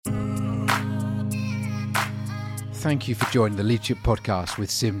Thank you for joining the Leadership Podcast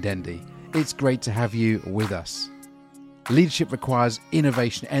with Sim Dendy. It's great to have you with us. Leadership requires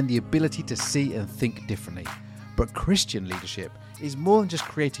innovation and the ability to see and think differently. But Christian leadership is more than just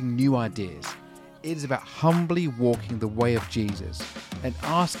creating new ideas. It is about humbly walking the way of Jesus and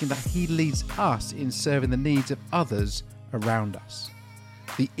asking that he leads us in serving the needs of others around us.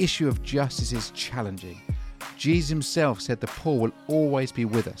 The issue of justice is challenging. Jesus himself said the poor will always be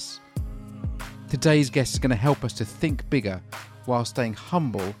with us. Today's guest is going to help us to think bigger while staying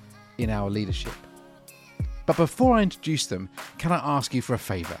humble in our leadership. But before I introduce them, can I ask you for a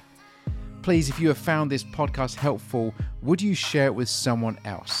favour? Please, if you have found this podcast helpful, would you share it with someone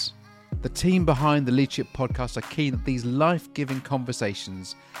else? The team behind the Leadership Podcast are keen that these life-giving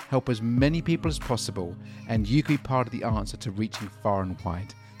conversations help as many people as possible, and you can be part of the answer to reaching far and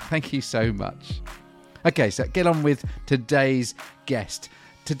wide. Thank you so much. Okay, so get on with today's guest.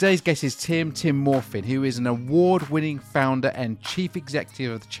 Today's guest is Tim Morfin, who is an award-winning founder and chief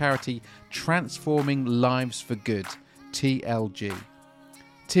executive of the charity Transforming Lives for Good, TLG.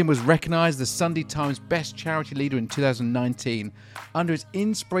 Tim was recognised as the Sunday Times Best Charity Leader in 2019. Under his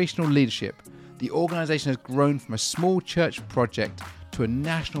inspirational leadership, the organisation has grown from a small church project to a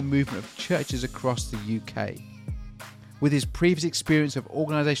national movement of churches across the UK. With his previous experience of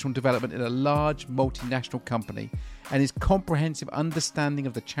organisational development in a large multinational company and his comprehensive understanding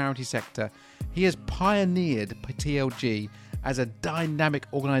of the charity sector, he has pioneered TLG as a dynamic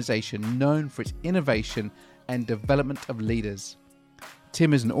organisation known for its innovation and development of leaders.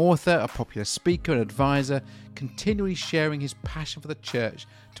 Tim is an author, a popular speaker and advisor, continually sharing his passion for the church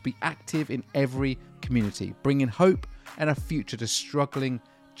to be active in every community, bringing hope and a future to struggling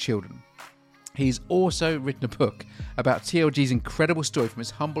children. He's also written a book about TLG's incredible story from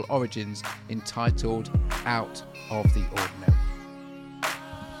its humble origins entitled Out of the Ordinary.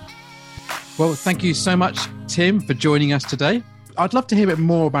 Well, thank you so much, Tim, for joining us today. I'd love to hear a bit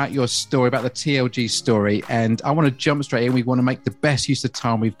more about your story, about the TLG story, and I want to jump straight in. We want to make the best use of the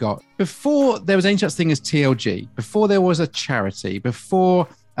time we've got. Before there was any such thing as TLG, before there was a charity, before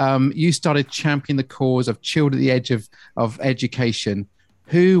you started championing the cause of children at the edge of education,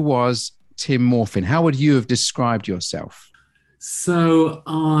 who was Tim Morfin? How would you have described yourself? So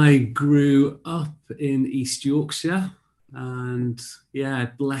I grew up in East Yorkshire and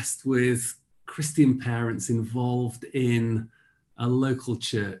blessed with Christian parents involved in a local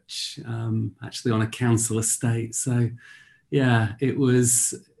church, actually on a council estate. So it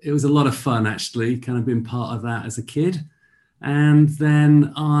was a lot of fun, actually, kind of been part of that as a kid. And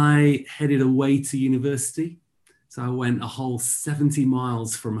then I headed away to university. So I went a whole 70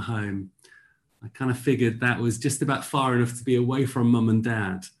 miles from home. I kind of figured that was just about far enough to be away from mum and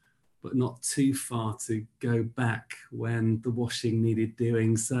dad, but not too far to go back when the washing needed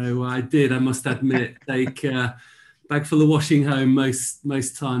doing. So I did, I must admit, take a bag full of washing home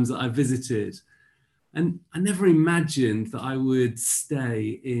most times that I visited. And I never imagined that I would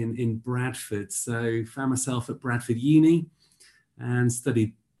stay in Bradford. So found myself at Bradford Uni and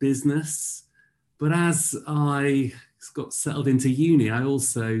studied business. But as I got settled into uni, I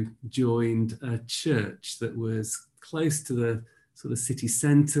also joined a church that was close to the sort of city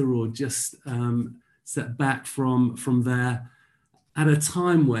centre or just set back from there at a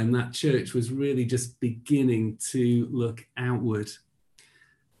time when that church was really just beginning to look outward.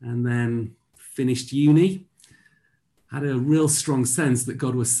 And then finished uni, had a real strong sense that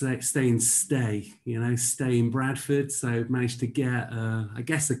God was saying stay in Bradford. So managed to get, a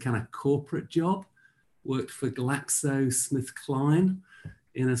kind of corporate job. Worked for GlaxoSmithKline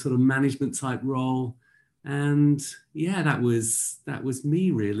in a sort of management type role. And that was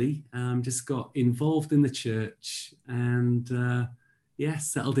me really. Just got involved in the church and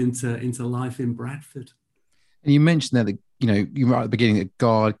settled into life in Bradford. And you mentioned that, you were right at the beginning that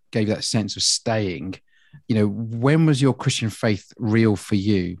God gave you that sense of staying. When was your Christian faith real for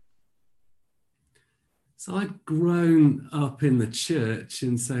you? So I'd grown up in the church,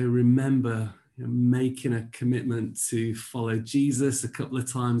 and so remember making a commitment to follow Jesus a couple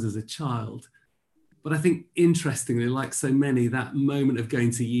of times as a child. But I think interestingly, like so many, that moment of going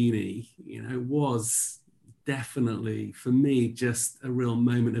to uni, was definitely for me just a real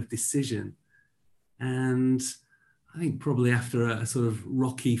moment of decision. And I think probably after a sort of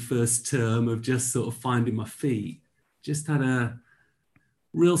rocky first term of just sort of finding my feet, just had a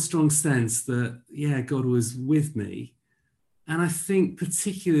real strong sense that, God was with me. And I think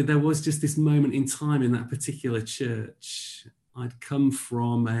particularly there was just this moment in time in that particular church. I'd come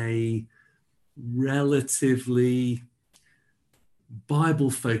from a relatively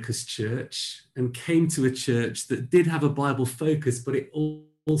Bible-focused church and came to a church that did have a Bible focus, but it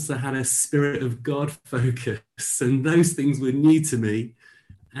also had a Spirit of God focus, and those things were new to me.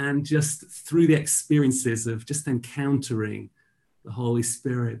 And just through the experiences of just encountering the Holy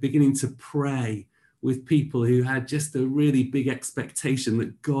Spirit, beginning to pray with people who had just a really big expectation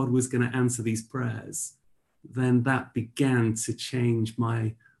that God was going to answer these prayers, then that began to change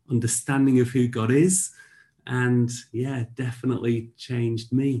my understanding of who God is. And yeah, definitely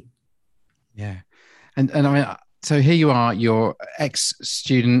changed me. Yeah. And I mean, so here you are, you're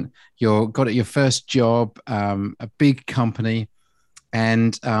ex-student, you're got at your first job, a big company.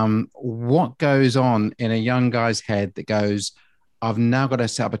 And what goes on in a young guy's head that goes, I've now got to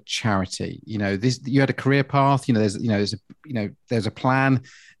set up a charity. You had a career path. There's a plan,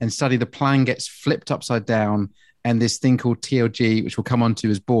 and suddenly the plan gets flipped upside down, and this thing called TLG, which we'll come on to,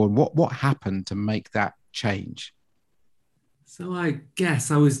 is born. What happened to make that change? So I guess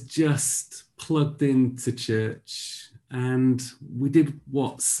I was just plugged into church, and we did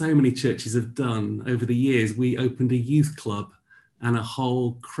what so many churches have done over the years. We opened a youth club, and a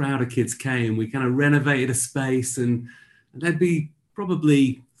whole crowd of kids came. We kind of renovated a space, and there'd be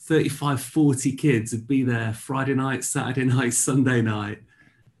probably 35, 40 kids would be there Friday night, Saturday night, Sunday night.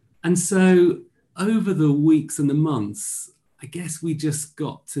 And so over the weeks and the months, I guess we just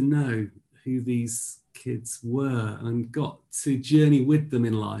got to know who these kids were and got to journey with them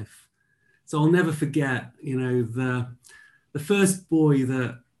in life. So I'll never forget, the first boy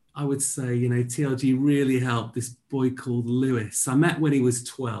that I would say, TLG really helped, this boy called Lewis. I met when he was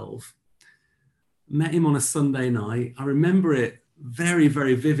 12, met him on a Sunday night. I remember it very,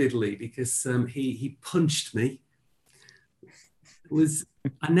 very vividly because he punched me.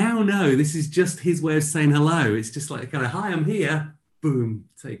 I now know this is just his way of saying hello. It's just like, kind of, hi, I'm here. Boom,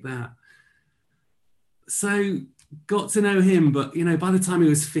 take that. So got to know him, but, by the time he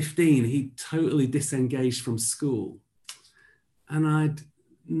was 15, he totally disengaged from school. And I'd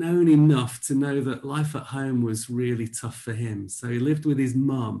known enough to know that life at home was really tough for him. So he lived with his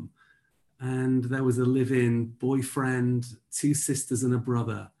mum, and there was a live-in boyfriend, 2 sisters and a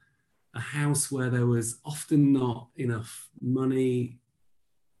brother, a house where there was often not enough money,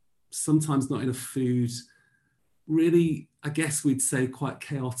 sometimes not enough food, really, I guess we'd say quite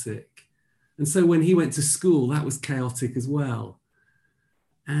chaotic. And so when he went to school, that was chaotic as well.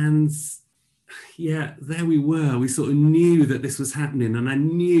 And yeah, there we were. We sort of knew that this was happening. And I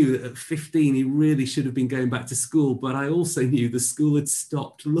knew that at 15, he really should have been going back to school. But I also knew the school had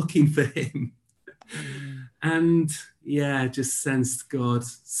stopped looking for him. And yeah, just sensed God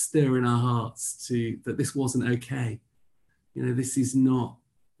stir in our hearts that this wasn't okay. This is not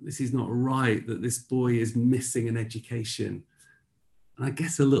right, that this boy is missing an education. And I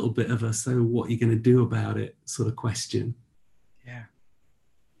guess a little bit of a, so what are you going to do about it sort of question. Yeah.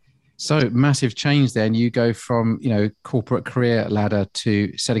 So massive change there. And you go from, corporate career ladder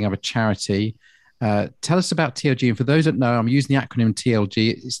to setting up a charity. Tell us about TLG. And for those that know, I'm using the acronym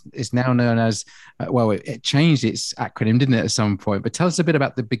TLG. It's now known as, it changed its acronym, didn't it, at some point? But tell us a bit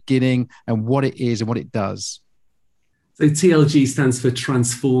about the beginning and what it is and what it does. So TLG stands for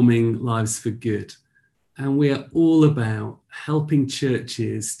Transforming Lives for Good. And we are all about helping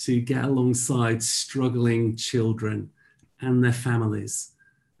churches to get alongside struggling children and their families.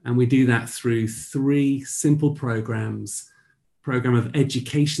 And we do that through 3 simple programs. Program of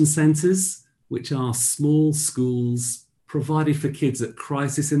education centers, which are small schools provided for kids at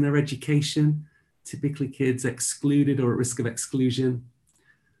crisis in their education, typically kids excluded or at risk of exclusion.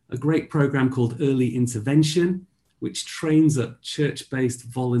 A great program called Early Intervention, which trains up church-based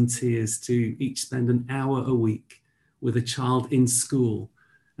volunteers to each spend an hour a week with a child in school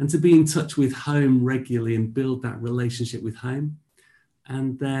and to be in touch with home regularly and build that relationship with home.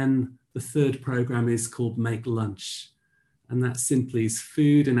 And then the third program is called Make Lunch. And that simply is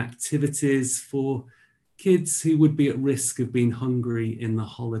food and activities for kids who would be at risk of being hungry in the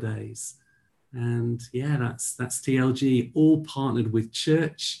holidays. And yeah, that's TLG, all partnered with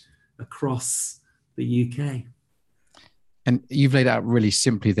church across the UK. And you've laid out really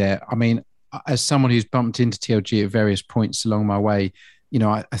simply there. I mean, as someone who's bumped into TLG at various points along my way,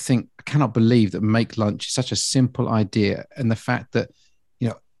 I think I cannot believe that Make Lunch is such a simple idea. And the fact that,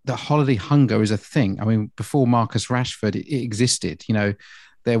 the holiday hunger is a thing. I mean, before Marcus Rashford, it existed.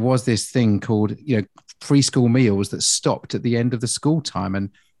 There was this thing called, preschool meals that stopped at the end of the school time. And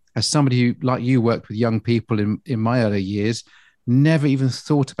as somebody who, like you, worked with young people in my early years, never even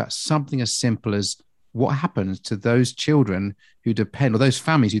thought about something as simple as what happens to those children who depend, or those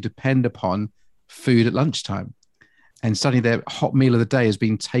families who depend upon food at lunchtime. And suddenly their hot meal of the day has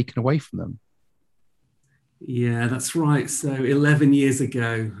been taken away from them. Yeah, that's right. So 11 years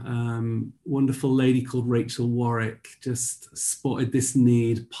ago, wonderful lady called Rachel Warwick just spotted this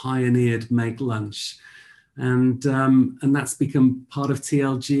need, pioneered Make Lunch. And that's become part of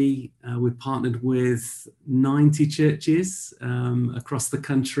TLG. We've partnered with 90 churches across the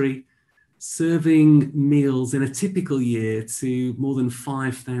country, serving meals in a typical year to more than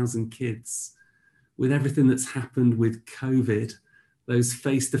 5,000 kids. With everything that's happened with COVID, those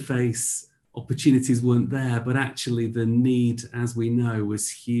face-to-face opportunities weren't there, but actually the need, as we know, was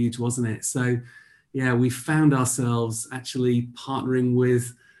huge, wasn't it? So yeah, we found ourselves actually partnering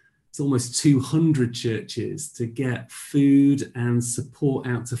with it's almost 200 churches to get food and support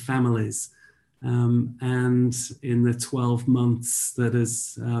out to families. And in the 12 months that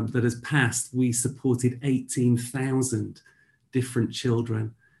has passed, we supported 18,000 different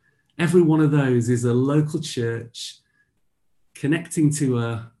children. Every one of those is a local church connecting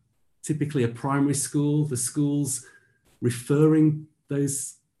to typically a primary school, the schools referring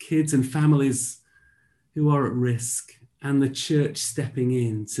those kids and families who are at risk, and the church stepping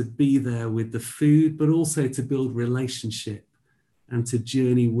in to be there with the food, but also to build relationship and to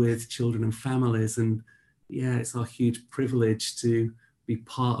journey with children and families. And yeah, it's our huge privilege to be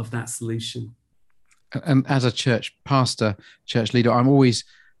part of that solution. And as a church pastor, church leader, I'm always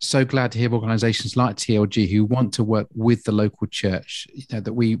so glad to hear organizations like TLG who want to work with the local church,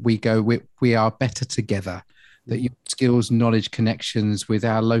 that we are better together, that your skills, knowledge, connections with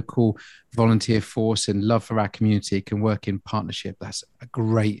our local volunteer force and love for our community can work in partnership. That's a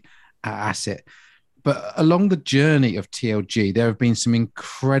great asset. But along the journey of TLG, there have been some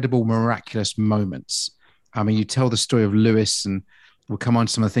incredible, miraculous moments. I mean, you tell the story of Lewis, and we'll come on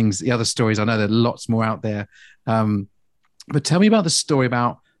to some of the things, the other stories. I know there are lots more out there. But tell me about the story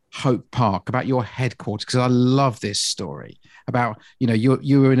about Hope Park, about your headquarters, because I love this story about,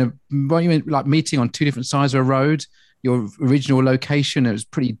 you were in a meeting on two different sides of a road, your original location. It was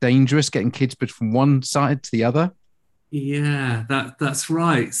pretty dangerous getting kids from one side to the other. Yeah, that's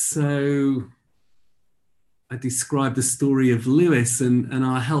right. So I described the story of Lewis, and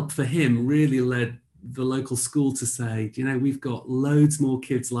our help for him really led the local school to say, we've got loads more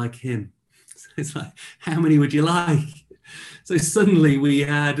kids like him. So it's like, how many would you like? So suddenly we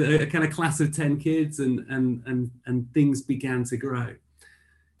had a kind of class of 10 kids, and things began to grow.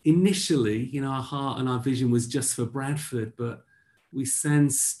 Initially, our heart and our vision was just for Bradford, but we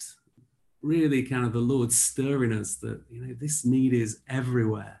sensed really kind of the Lord stirring us that, this need is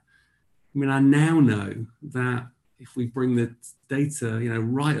everywhere. I mean, I now know that if we bring the data,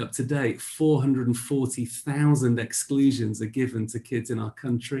 right up to date, 440,000 exclusions are given to kids in our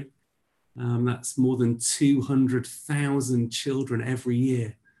country. That's more than 200,000 children every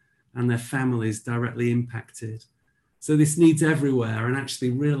year and their families directly impacted. So this needs everywhere, and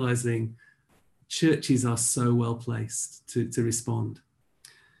actually realizing churches are so well placed to respond.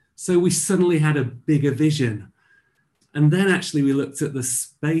 So we suddenly had a bigger vision. And then actually we looked at the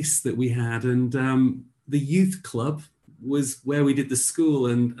space that we had, and the youth club was where we did the school,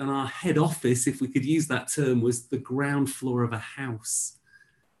 and our head office, if we could use that term, was the ground floor of a house.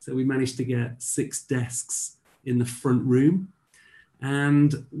 So we managed to get 6 desks in the front room,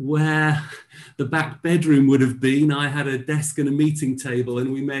 and where the back bedroom would have been, I had a desk and a meeting table,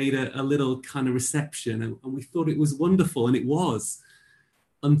 and we made a little kind of reception, and we thought it was wonderful, and it was,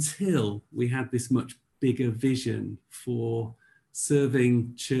 until we had this much bigger vision for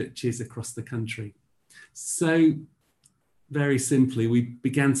serving churches across the country. So very simply, we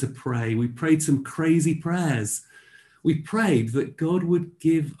began to pray. We prayed some crazy prayers. We prayed that God would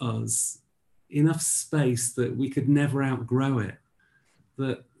give us enough space that we could never outgrow it,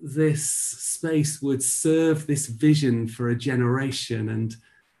 that this space would serve this vision for a generation.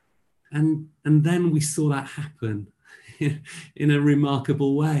 And then we saw that happen in a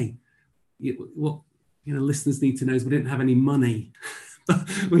remarkable way. What listeners need to know is we didn't have any money, but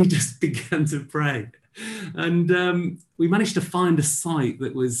we just began to pray. And we managed to find a site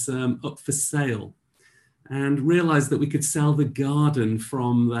that was up for sale, and realized that we could sell the garden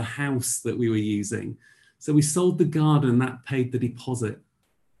from the house that we were using. So we sold the garden, that paid the deposit,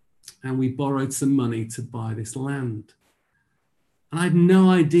 and we borrowed some money to buy this land. And I had no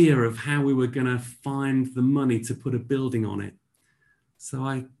idea of how we were going to find the money to put a building on it. So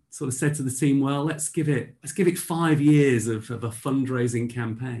I sort of said to the team, well, let's give it 5 years of a fundraising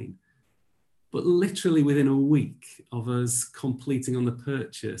campaign. But literally within a week of us completing on the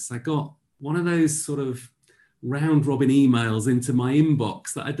purchase, I got one of those sort of round robin emails into my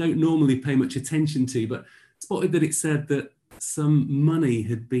inbox that I don't normally pay much attention to, but spotted that it said that some money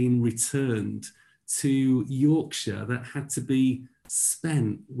had been returned to Yorkshire that had to be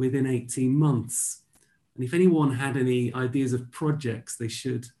spent within 18 months. And if anyone had any ideas of projects, they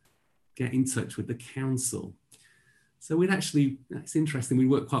should get in touch with the council. So that's interesting, we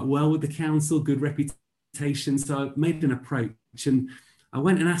worked quite well with the council, good reputation. So I made an approach and I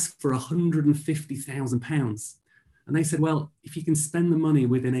went and asked for £150,000. And they said, well, if you can spend the money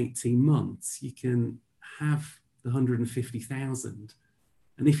within 18 months, you can have the 150,000.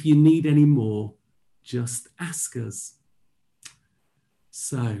 And if you need any more, just ask us.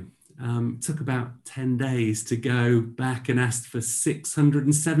 So it took about 10 days to go back and ask for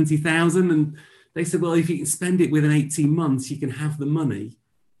 670,000. And they said, well, if you can spend it within 18 months, you can have the money.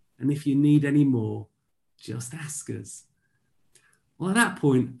 And if you need any more, just ask us. Well, at that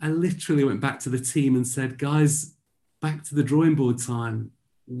point, I literally went back to the team and said, guys, back to the drawing board time.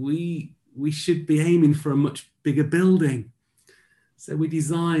 We should be aiming for a much bigger building. So we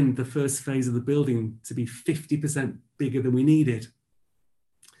designed the first phase of the building to be 50% bigger than we needed.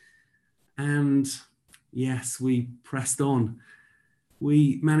 And yes, we pressed on.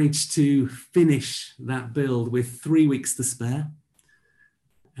 We managed to finish that build with 3 weeks to spare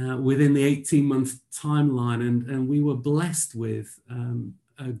within the 18-month timeline. And we were blessed with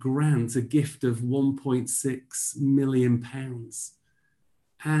a grant, a gift of £1.6 million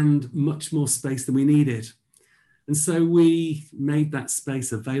and much more space than we needed. And so we made that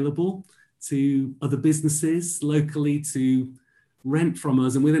space available to other businesses locally to rent from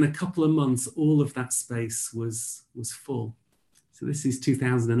us. And within a couple of months, all of that space was full. So this is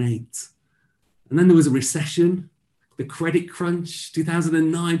 2008. And then there was a recession, the credit crunch,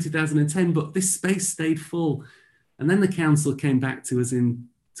 2009, 2010, but this space stayed full. And then the council came back to us in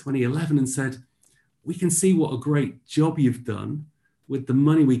 2011 and said, we can see what a great job you've done with the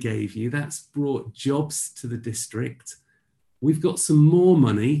money we gave you. That's brought jobs to the district. We've got some more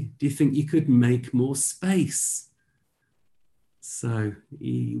money. Do you think you could make more space? So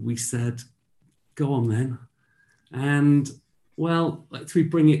we said, go on then. And well, let's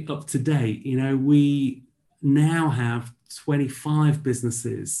bring it up to date. We now have 25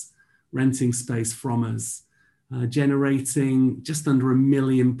 businesses renting space from us, generating just under £1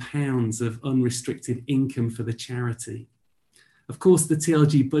 million of unrestricted income for the charity. Of course, the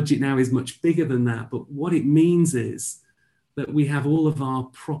TLG budget now is much bigger than that, but what it means is that we have all of our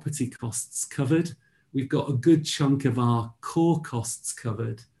property costs covered. We've got a good chunk of our core costs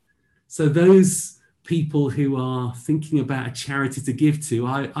covered. So those people who are thinking about a charity to give to,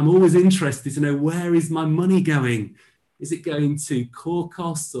 I'm always interested to know, where is my money going? Is it going to core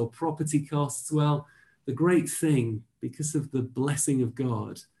costs or property costs? Well, the great thing, because of the blessing of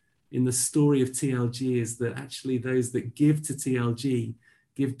God in the story of TLG, is that actually those that give to TLG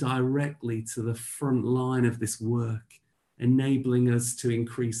give directly to the front line of this work, enabling us to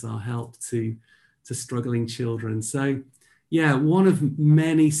increase our help to struggling children. So yeah, one of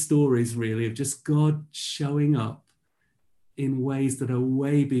many stories really of just God showing up in ways that are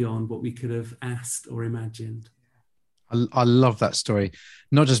way beyond what we could have asked or imagined. I love that story,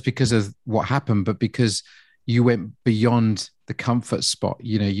 not just because of what happened, but because you went beyond the comfort spot.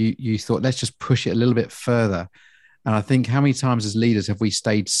 You thought, let's just push it a little bit further. And I think, how many times as leaders have we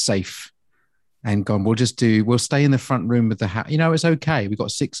stayed safe and gone, we'll stay in the front room with the house. It's okay. We've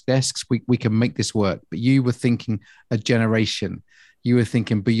got 6 desks. We can make this work. But you were thinking a generation. You were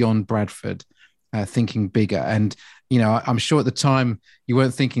thinking beyond Bradford, thinking bigger. And, I'm sure at the time you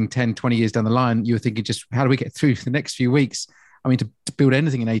weren't thinking 10, 20 years down the line. You were thinking just, how do we get through the next few weeks? I mean, to build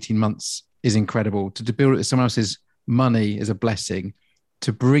anything in 18 months is incredible. To build it with someone else's money is a blessing.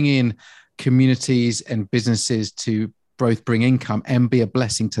 To bring in communities and businesses to both bring income and be a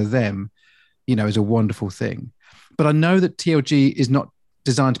blessing to them, is a wonderful thing. But I know that TLG is not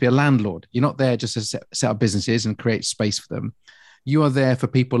designed to be a landlord. You're not there just to set up businesses and create space for them. You are there for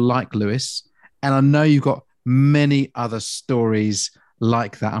people like Lewis. And I know you've many other stories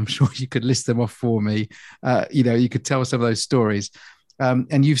like that. I'm sure you could list them off for me. You could tell some of those stories.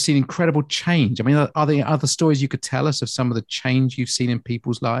 And you've seen incredible change. I mean, are there other stories you could tell us of some of the change you've seen in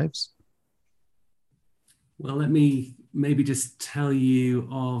people's lives? Well, let me maybe just tell you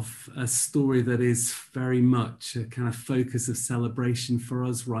of a story that is very much a kind of focus of celebration for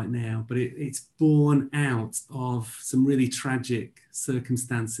us right now, but it's born out of some really tragic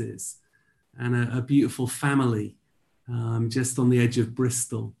circumstances and a beautiful family just on the edge of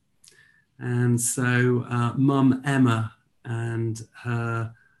Bristol. And so Mum Emma and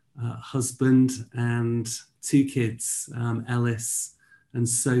her husband and 2 kids, Ellis and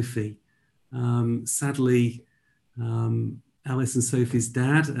Sophie. Sadly, Alice and Sophie's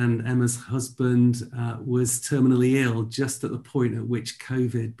dad and Emma's husband was terminally ill just at the point at which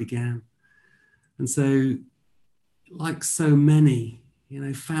COVID began. And so, like so many,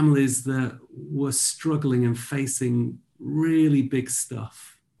 families that were struggling and facing really big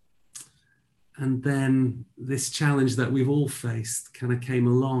stuff. And then this challenge that we've all faced kind of came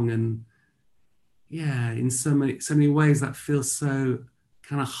along, and in so many ways that feels so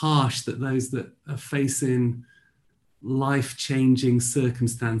kind of harsh, that those that are facing life-changing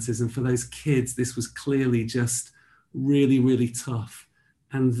circumstances, and for those kids this was clearly just really, really tough,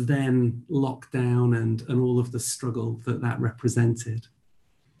 and then lockdown and all of the struggle that represented.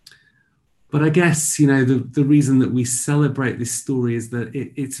 But I guess, the reason that we celebrate this story is that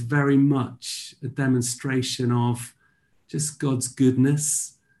it's very much a demonstration of just God's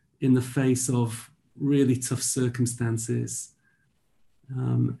goodness in the face of really tough circumstances.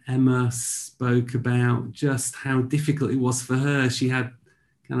 Emma spoke about just how difficult it was for her. She had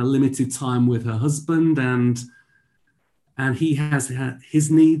kind of limited time with her husband, and he has had his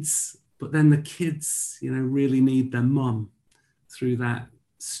needs, but then the kids, really need their mum through that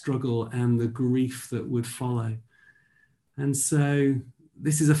struggle and the grief that would follow. And so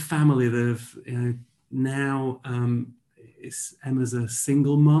this is a family that have, now Emma's a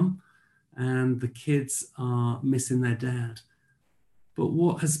single mum, and the kids are missing their dad. But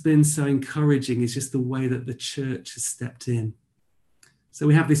what has been so encouraging is just the way that the church has stepped in. So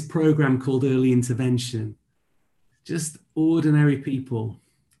we have this program called Early Intervention. Just ordinary people,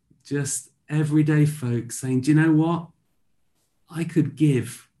 just everyday folks saying, do you know what? I could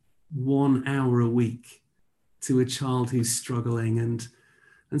give 1 hour a week to a child who's struggling.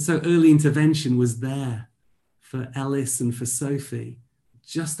 And so Early Intervention was there for Ellis and for Sophie,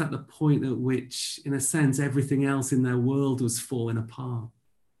 just at the point at which, in a sense, everything else in their world was falling apart.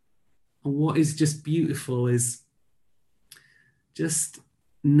 And what is just beautiful is just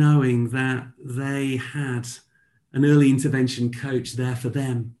knowing that they had an early intervention coach there for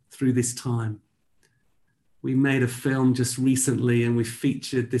them through this time. We made a film just recently, and we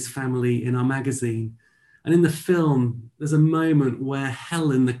featured this family in our magazine. And in the film, there's a moment where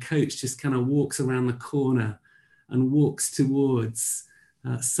Helen, the coach, just kind of walks around the corner and walks towards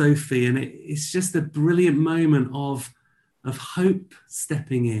Sophie. And it's just a brilliant moment of hope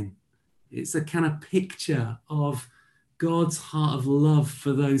stepping in. It's a kind of picture of God's heart of love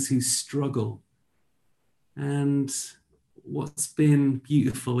for those who struggle. And what's been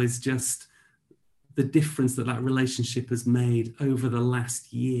beautiful is just the difference that relationship has made over the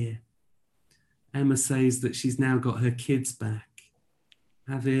last year. Emma says that she's now got her kids back,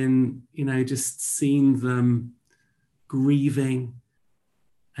 having, just seen them grieving.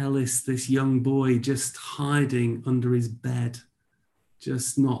 Ellis, this young boy, just hiding under his bed,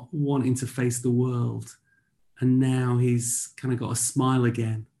 just not wanting to face the world. And now he's kind of got a smile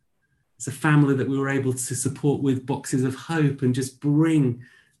again. It's a family that we were able to support with boxes of hope and just bring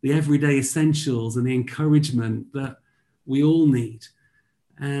the everyday essentials and the encouragement that we all need.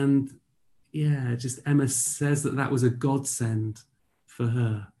 And just Emma says that was a godsend for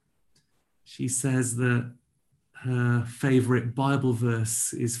her. She says that her favorite Bible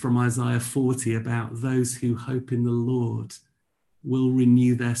verse is from Isaiah 40 about those who hope in the Lord will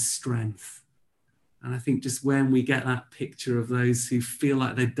renew their strength. And I think just when we get that picture of those who feel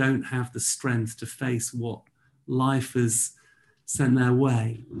like they don't have the strength to face what life has sent their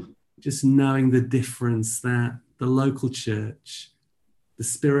way, just knowing the difference that the local church, the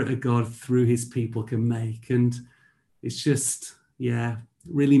Spirit of God through his people can make. And it's just,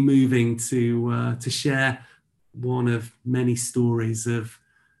 really moving to share one of many stories of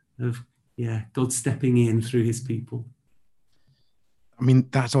God stepping in through his people. I mean,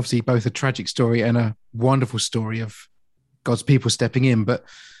 that's obviously both a tragic story and a wonderful story of God's people stepping in. But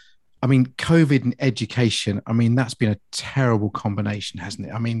I mean, COVID and education, I mean, that's been a terrible combination, hasn't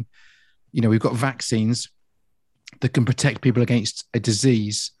it? I mean, we've got vaccines that can protect people against a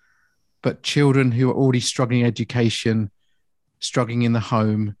disease, but children who are already struggling in education, struggling in the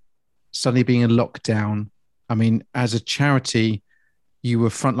home, suddenly being in lockdown. I mean, as a charity, you were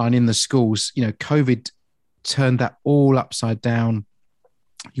frontline in the schools. COVID turned that all upside down.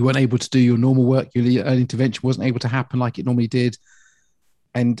 You weren't able to do your normal work. Your early intervention wasn't able to happen like it normally did.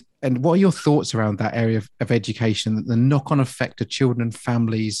 And what are your thoughts around that area of education, the knock-on effect to children and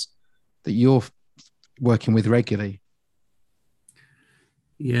families that you're working with regularly?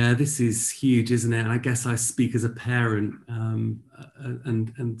 Yeah, this is huge, isn't it? And I guess I speak as a parent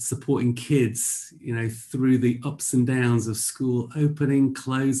and supporting kids, through the ups and downs of school opening,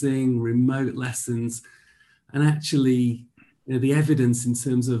 closing, remote lessons. And actually, the evidence in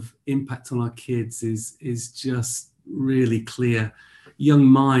terms of impact on our kids is just really clear. Young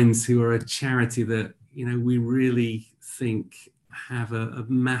Minds, who are a charity that, we really think have a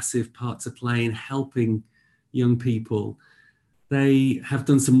massive part to play in helping young people, They have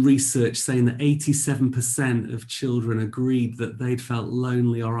done some research saying that 87% of children agreed that they'd felt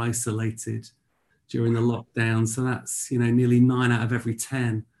lonely or isolated during the lockdown. So that's, nearly 9 out of every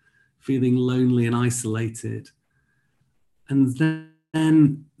 10 feeling lonely and isolated. And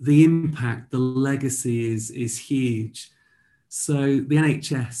then the impact, the legacy is huge. So the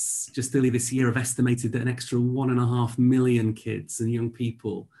NHS just earlier this year have estimated that an extra 1.5 million kids and young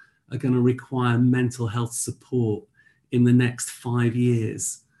people are going to require mental health support in the next 5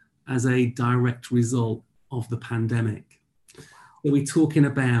 years as a direct result of the pandemic. So we're talking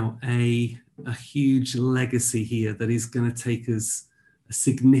about a huge legacy here that is going to take us a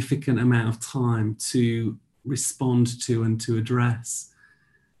significant amount of time to respond to and to address.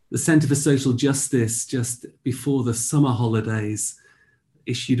 The Centre for Social Justice, just before the summer holidays,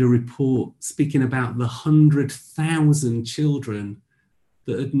 issued a report speaking about the 100,000 children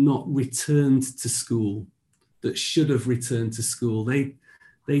that had not returned to school, that should have returned to school.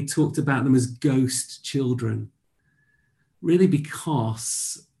 They talked about them as ghost children, really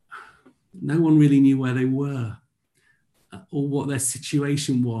because no one really knew where they were or what their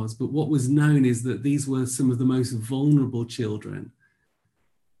situation was. But what was known is that these were some of the most vulnerable children.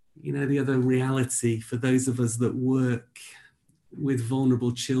 The other reality for those of us that work with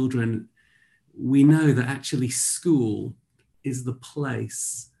vulnerable children, we know that actually school is the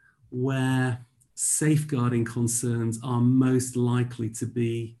place where safeguarding concerns are most likely to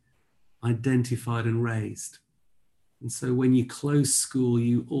be identified and raised. And so when you close school,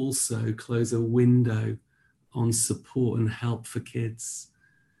 you also close a window on support and help for kids.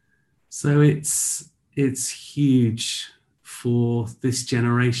 So it's huge for this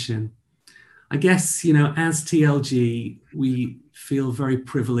generation. I guess, as TLG, we feel very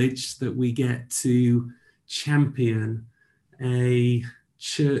privileged that we get to champion a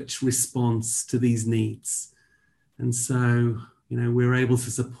church response to these needs. And so, we're able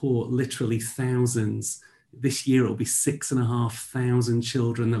to support literally thousands. This year, it'll be 6,500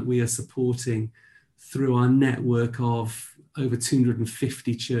 children that we are supporting through our network of over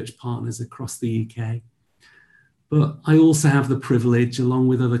 250 church partners across the UK. But I also have the privilege, along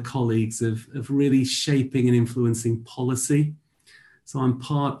with other colleagues, of really shaping and influencing policy. So I'm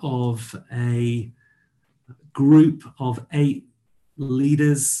part of a group of 8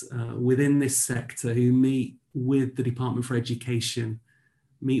 leaders within this sector who meet with the Department for Education,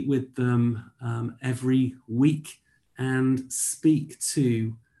 meet with them every week and speak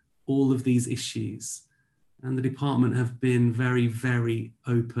to all of these issues. And the department have been very, very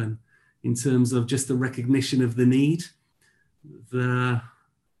open in terms of just the recognition of the need, the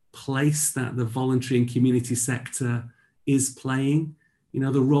place that the voluntary and community sector is playing.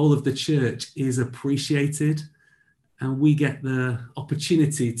 The role of the church is appreciated, and we get the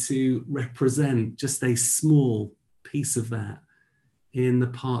opportunity to represent just a small piece of that in the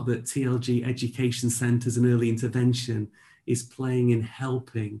part that TLG Education Centres and Early Intervention is playing in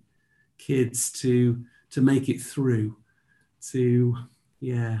helping kids to make it through, to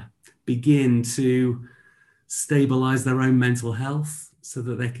begin to stabilize their own mental health so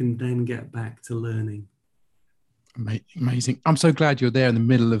that they can then get back to learning. Amazing. I'm so glad you're there in the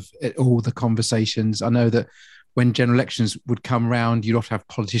middle of all the conversations. I know that when general elections would come round, you'd often have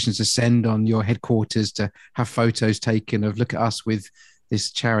politicians ascend on your headquarters to have photos taken of look at us with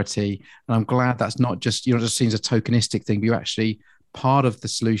this charity. And I'm glad that's not just, you're not just seen as a tokenistic thing, but you're actually part of the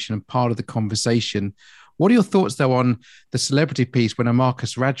solution and part of the conversation. What are your thoughts, though, on the celebrity piece when a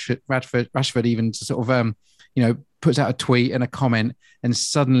Marcus Rashford even sort of, puts out a tweet and a comment, and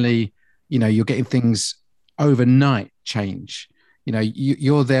suddenly, you're getting things overnight change?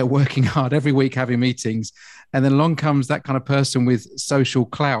 You're there working hard every week, having meetings, and then along comes that kind of person with social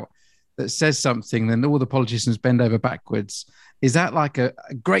clout that says something, then all the politicians bend over backwards. Is that like a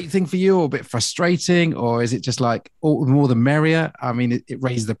great thing for you, or a bit frustrating, or is it just like all the more the merrier? I mean, it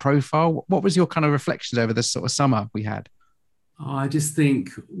raised the profile. What was your kind of reflections over this sort of summer we had? I just think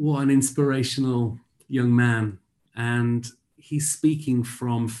what an inspirational young man, and he's speaking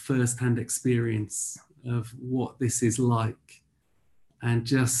from first-hand experience of what this is like, and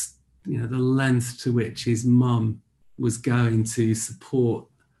just the length to which his mum was going to support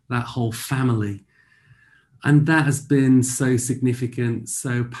that whole family. And that has been so significant,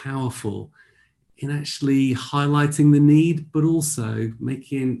 so powerful in actually highlighting the need, but also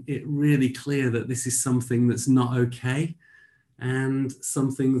making it really clear that this is something that's not okay and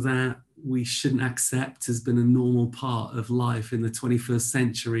something that we shouldn't accept has been a normal part of life in the 21st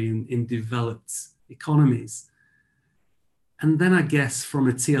century in developed economies. And then I guess from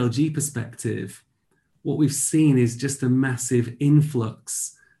a TLG perspective, what we've seen is just a massive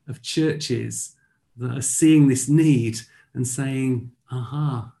influx of churches that are seeing this need and saying,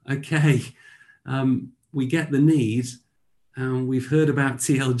 aha, okay, we get the need, and we've heard about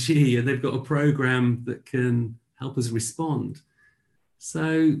TLG, and they've got a program that can help us respond.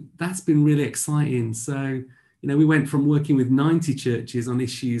 So that's been really exciting. So, we went from working with 90 churches on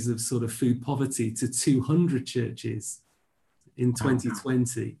issues of sort of food poverty to 200 churches in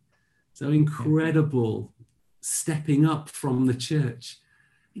 2020. So incredible stepping up from the church.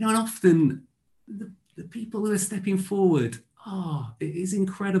 And often the people who are stepping forward, it is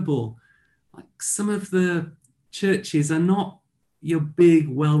incredible. Like, some of the churches are not your big,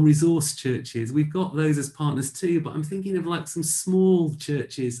 well-resourced churches. We've got those as partners too, but I'm thinking of like some small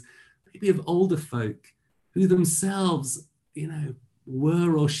churches, maybe of older folk who themselves,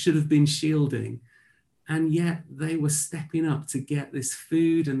 were or should have been shielding. And yet they were stepping up to get this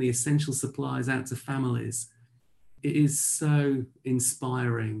food and the essential supplies out to families. It is so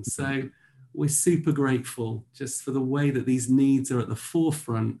inspiring. So we're super grateful just for the way that these needs are at the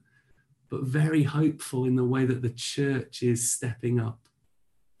forefront, but very hopeful in the way that the church is stepping up.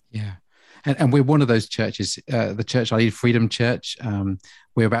 Yeah. And we're one of those churches, the church I lead, Freedom Church.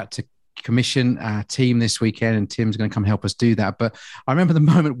 We're about to commission our team this weekend, and Tim's going to come help us do that. But I remember the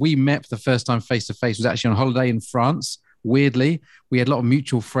moment we met for the first time face to face was actually on holiday in France. Weirdly, we had a lot of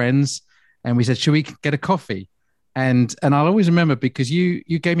mutual friends, and we said, should we get a coffee? And I'll always remember, because you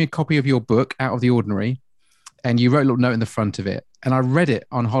gave me a copy of your book, Out of the Ordinary, and you wrote a little note in the front of it. And I read it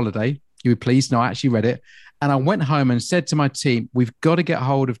on holiday. You were pleased? No, I actually read it. And I went home and said to my team, we've got to get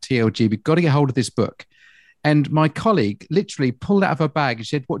hold of TLG. We've got to get hold of this book. And my colleague literally pulled out of her bag and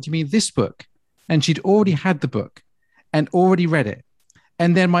said, what do you mean this book? And she'd already had the book and already read it.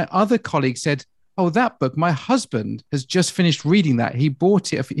 And then my other colleague said, oh, that book, my husband has just finished reading that. He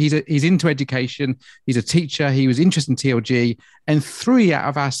bought it. He's into education. He's a teacher. He was interested in TLG. And 3 out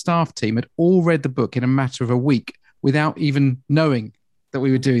of our staff team had all read the book in a matter of a week without even knowing that we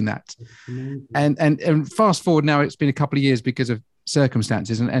were doing that. And fast forward now, it's been a couple of years because of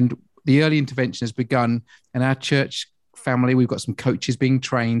circumstances, and the early intervention has begun. And our church family, we've got some coaches being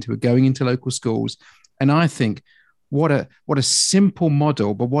trained who are going into local schools. And I think what a simple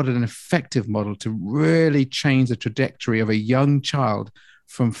model, but what an effective model to really change the trajectory of a young child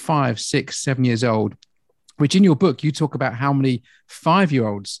from 5, 6, 7 years old, which in your book, you talk about how many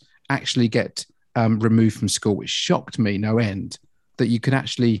 5-year-olds actually get removed from school, which shocked me no end, that you can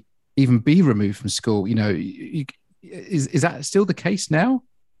actually even be removed from school. Is that still the case now?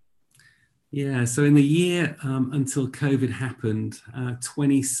 Yeah, so in the year until COVID happened,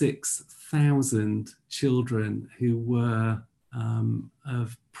 26,000 children who were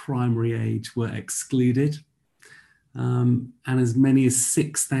of primary age were excluded. And as many as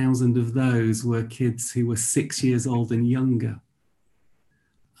 6,000 of those were kids who were 6 years old and younger.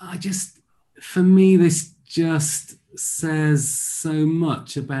 For me, this just says so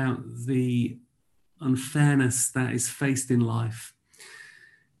much about the unfairness that is faced in life.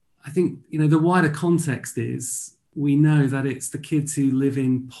 I think, the wider context is, we know that it's the kids who live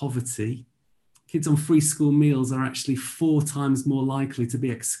in poverty. Kids on free school meals are actually 4 times more likely to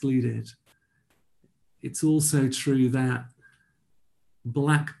be excluded. It's also true that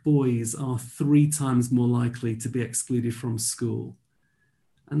Black boys are 3 times more likely to be excluded from school.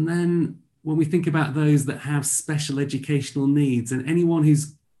 And then when we think about those that have special educational needs, and anyone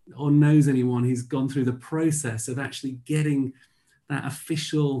knows anyone who's gone through the process of actually getting that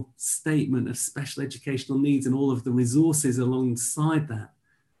official statement of special educational needs and all of the resources alongside that,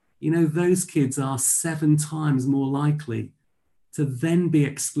 those kids are 7 times more likely to then be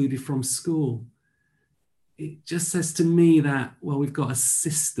excluded from school. It just says to me that, we've got a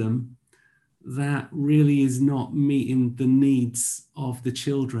system that really is not meeting the needs of the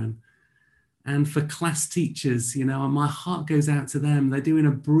children. And for class teachers, my heart goes out to them. They're doing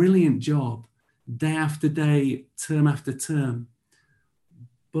a brilliant job day after day, term after term.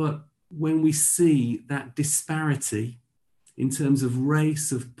 But when we see that disparity in terms of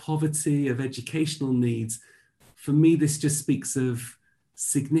race, of poverty, of educational needs, for me, this just speaks of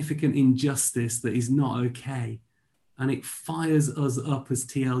significant injustice that is not okay. And it fires us up as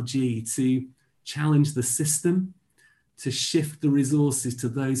TLG to challenge the system, to shift the resources to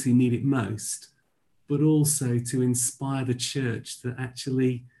those who need it most, but also to inspire the church that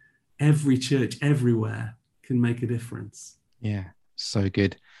actually every church everywhere can make a difference. Yeah, so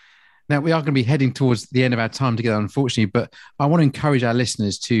good. Now, we are going to be heading towards the end of our time together, unfortunately, but I want to encourage our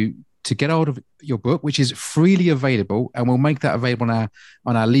listeners to to get hold of your book, which is freely available, and we'll make that available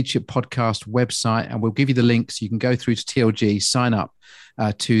on our Leadership Podcast website, and we'll give you the links. You can go through to TLG, sign up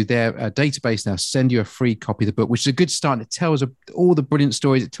to their database now, send you a free copy of the book, which is a good start. It tells all the brilliant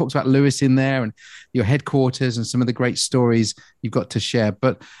stories. It talks about Lewis in there and your headquarters and some of the great stories you've got to share.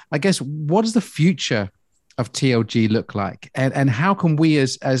 But I guess, what does the future of TLG look like, and how can we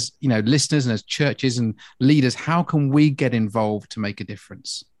as listeners and as churches and leaders, how can we get involved to make a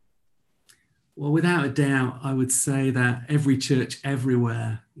difference? Well, without a doubt, I would say that every church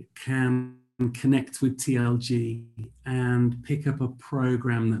everywhere can connect with TLG and pick up a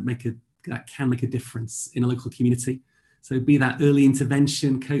program that can make a difference in a local community. So be that early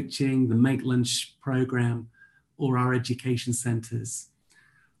intervention coaching, the Make Lunch program, or our education centres.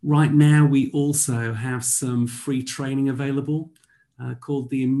 Right now, we also have some free training available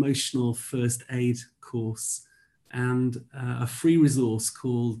called the Emotional First Aid course, and a free resource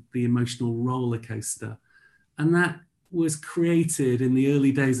called the Emotional Roller Coaster. And that was created in the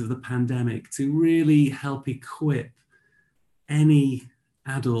early days of the pandemic to really help equip any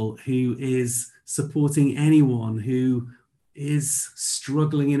adult who is supporting anyone who is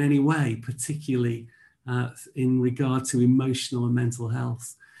struggling in any way, particularly in regard to emotional and mental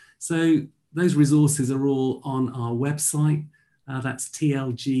health. So those resources are all on our website. That's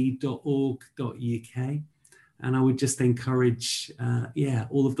tlg.org.uk. And I would just encourage,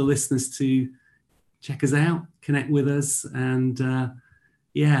 all of the listeners to check us out, connect with us, and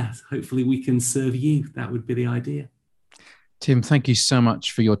hopefully we can serve you. That would be the idea. Tim, thank you so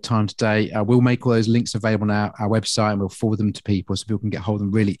much for your time today. We'll make all those links available on our website, and we'll forward them to people so people can get hold of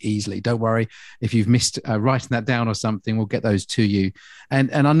them really easily. Don't worry if you've missed writing that down or something, we'll get those to you.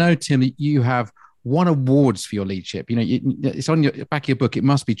 And I know, Tim, that you have won awards for your leadership. It's on your back of your book. It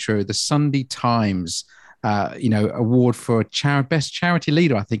must be true. The Sunday Times award for best charity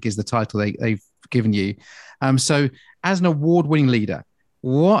leader, I think, is the title they've given you. So as an award-winning leader,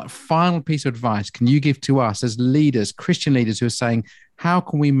 what final piece of advice can you give to us as leaders, Christian leaders, who are saying, how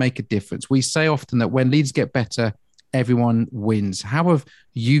can we make a difference? We say often that when leaders get better, everyone wins. How have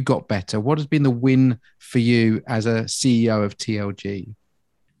you got better? What has been the win for you as a CEO of TLG?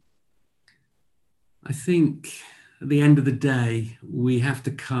 I think at the end of the day, we have to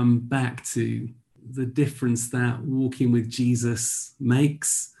come back to the difference that walking with Jesus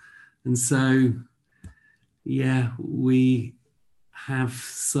makes. And so, we have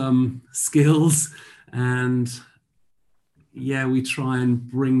some skills, and we try and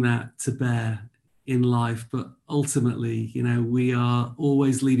bring that to bear in life. But ultimately, we are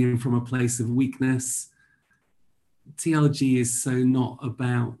always leading from a place of weakness. TLG is so not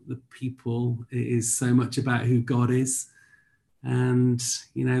about the people, it is so much about who God is. And,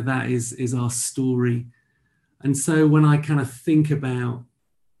 that is our story. And so when I kind of think about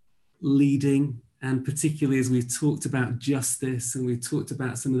leading, and particularly as we've talked about justice and we've talked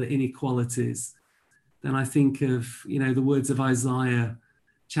about some of the inequalities, then I think of, the words of Isaiah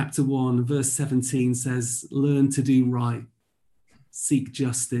chapter 1, verse 17 says, learn to do right, seek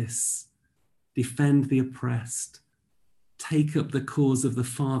justice, defend the oppressed, take up the cause of the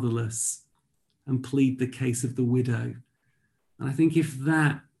fatherless, and plead the case of the widow. And I think if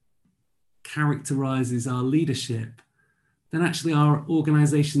that characterizes our leadership, then actually our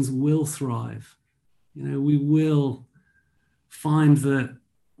organizations will thrive. We will find that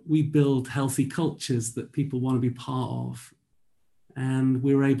we build healthy cultures that people want to be part of, and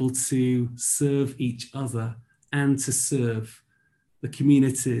we're able to serve each other and to serve the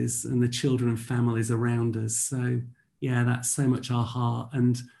communities and the children and families around us. So, that's so much our heart.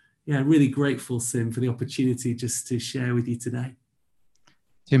 And really grateful, Sim, for the opportunity just to share with you today.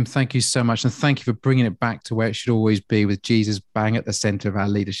 Tim, thank you so much. And thank you for bringing it back to where it should always be, with Jesus bang at the center of our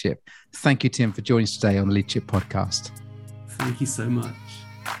leadership. Thank you, Tim, for joining us today on the Leadership Podcast. Thank you so much.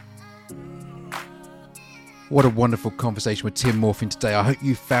 What a wonderful conversation with Tim Morfin today. I hope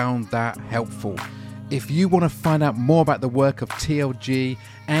you found that helpful. If you want to find out more about the work of TLG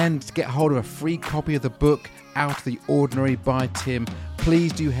and get hold of a free copy of the book, Out of the Ordinary by Tim,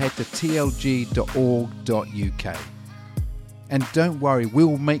 please do head to tlg.org.uk. And don't worry, we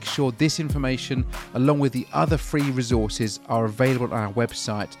will make sure this information, along with the other free resources, are available on our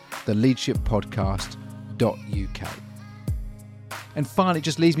website, theleadershippodcast.uk. And finally, it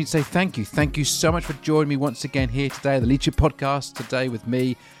just leaves me to say thank you. Thank you so much for joining me once again here today, the Leadership Podcast, today with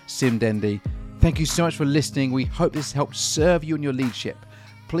me, Sim Dendy. Thank you so much for listening. We hope this helped serve you in your leadership.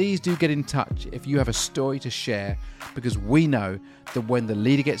 Please do get in touch if you have a story to share, because we know that when the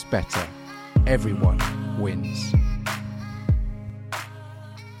leader gets better, everyone wins.